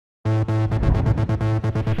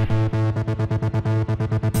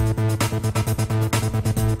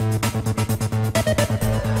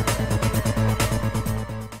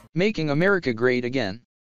Making America Great Again.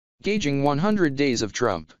 Gauging 100 Days of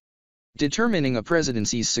Trump. Determining a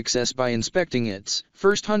presidency's success by inspecting its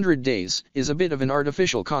first 100 days is a bit of an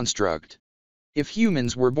artificial construct. If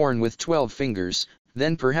humans were born with 12 fingers,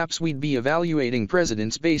 then perhaps we'd be evaluating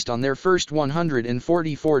presidents based on their first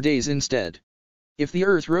 144 days instead. If the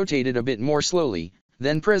Earth rotated a bit more slowly,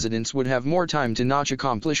 then presidents would have more time to notch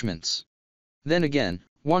accomplishments. Then again,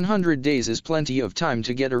 100 days is plenty of time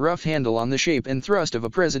to get a rough handle on the shape and thrust of a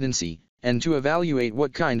presidency, and to evaluate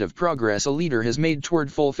what kind of progress a leader has made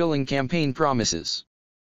toward fulfilling campaign promises.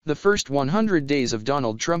 The first 100 days of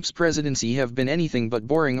Donald Trump's presidency have been anything but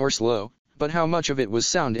boring or slow, but how much of it was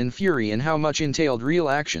sound and fury and how much entailed real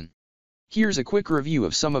action? Here's a quick review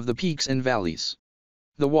of some of the peaks and valleys.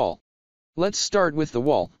 The wall. Let's start with the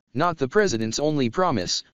wall, not the president's only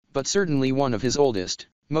promise, but certainly one of his oldest,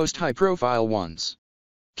 most high-profile ones.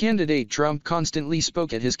 Candidate Trump constantly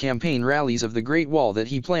spoke at his campaign rallies of the Great Wall that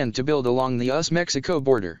he planned to build along the US-Mexico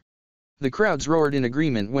border. The crowds roared in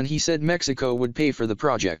agreement when he said Mexico would pay for the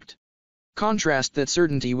project. Contrast that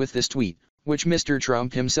certainty with this tweet, which Mr.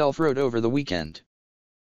 Trump himself wrote over the weekend.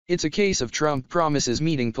 It's a case of Trump promises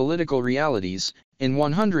meeting political realities, in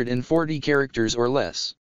 140 characters or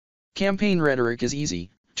less. Campaign rhetoric is easy,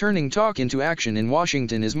 turning talk into action in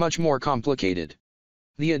Washington is much more complicated.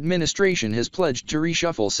 The administration has pledged to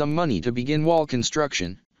reshuffle some money to begin wall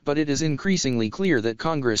construction, but it is increasingly clear that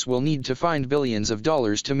Congress will need to find billions of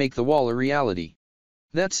dollars to make the wall a reality.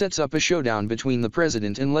 That sets up a showdown between the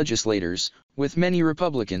president and legislators, with many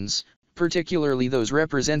Republicans, particularly those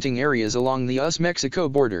representing areas along the US-Mexico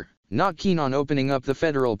border, not keen on opening up the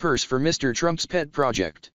federal purse for Mr. Trump's pet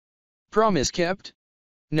project. Promise kept?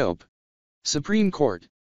 Nope. Supreme Court.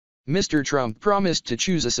 Mr. Trump promised to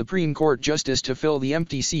choose a Supreme Court justice to fill the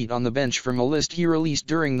empty seat on the bench from a list he released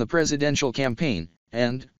during the presidential campaign,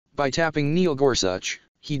 and, by tapping Neil Gorsuch,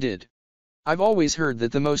 he did. I've always heard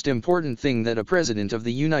that the most important thing that a president of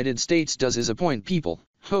the United States does is appoint people,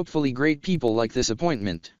 hopefully great people like this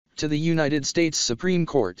appointment, to the United States Supreme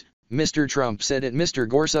Court, Mr. Trump said at Mr.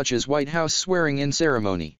 Gorsuch's White House swearing-in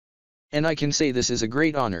ceremony. And I can say this is a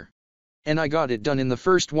great honor. And I got it done in the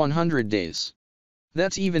first 100 days.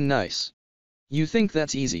 That's even nice. You think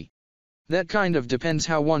that's easy? That kind of depends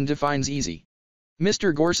how one defines easy.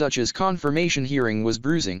 Mr. Gorsuch's confirmation hearing was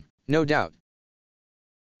bruising, no doubt.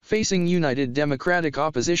 Facing united Democratic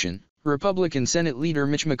opposition, Republican Senate leader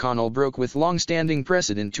Mitch McConnell broke with long-standing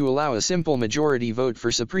precedent to allow a simple majority vote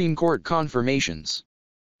for Supreme Court confirmations.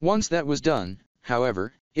 Once that was done,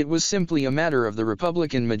 however, it was simply a matter of the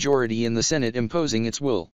Republican majority in the Senate imposing its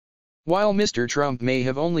will. While Mr. Trump may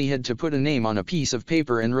have only had to put a name on a piece of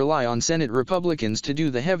paper and rely on Senate Republicans to do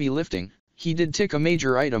the heavy lifting, he did tick a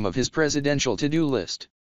major item of his presidential to-do list.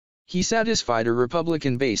 He satisfied a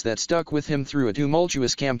Republican base that stuck with him through a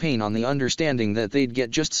tumultuous campaign on the understanding that they'd get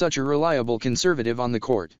just such a reliable conservative on the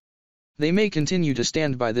court. They may continue to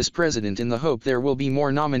stand by this president in the hope there will be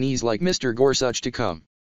more nominees like Mr. Gorsuch to come.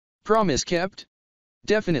 Promise kept?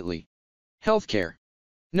 Definitely. Healthcare.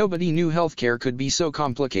 Nobody knew healthcare could be so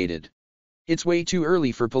complicated. It's way too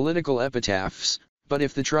early for political epitaphs, but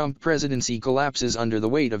if the Trump presidency collapses under the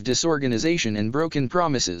weight of disorganization and broken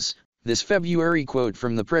promises, this February quote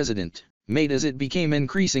from the president, made as it became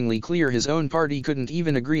increasingly clear his own party couldn't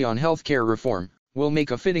even agree on healthcare reform, will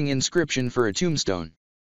make a fitting inscription for a tombstone.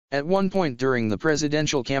 At one point during the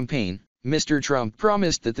presidential campaign, Mr. Trump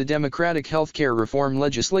promised that the Democratic healthcare reform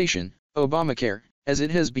legislation, Obamacare, as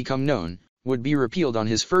it has become known, would be repealed on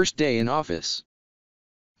his first day in office.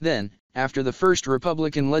 Then, after the first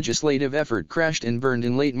Republican legislative effort crashed and burned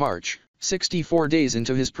in late March, 64 days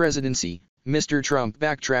into his presidency, Mr. Trump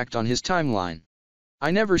backtracked on his timeline. I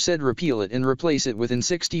never said repeal it and replace it within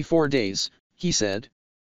 64 days, he said.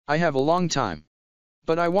 I have a long time.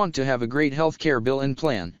 But I want to have a great healthcare bill and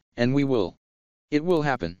plan, and we will. It will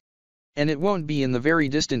happen. And it won't be in the very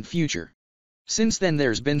distant future. Since then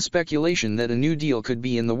there's been speculation that a new deal could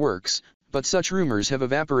be in the works, but such rumors have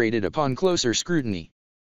evaporated upon closer scrutiny.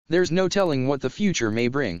 There's no telling what the future may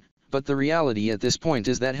bring, but the reality at this point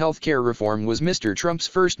is that healthcare reform was Mr. Trump's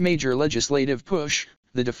first major legislative push,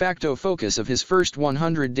 the de facto focus of his first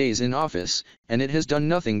 100 days in office, and it has done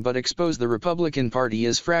nothing but expose the Republican Party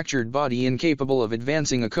as fractured body incapable of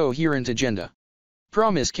advancing a coherent agenda.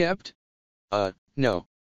 Promise kept? No.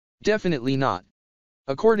 Definitely not.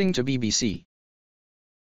 According to BBC,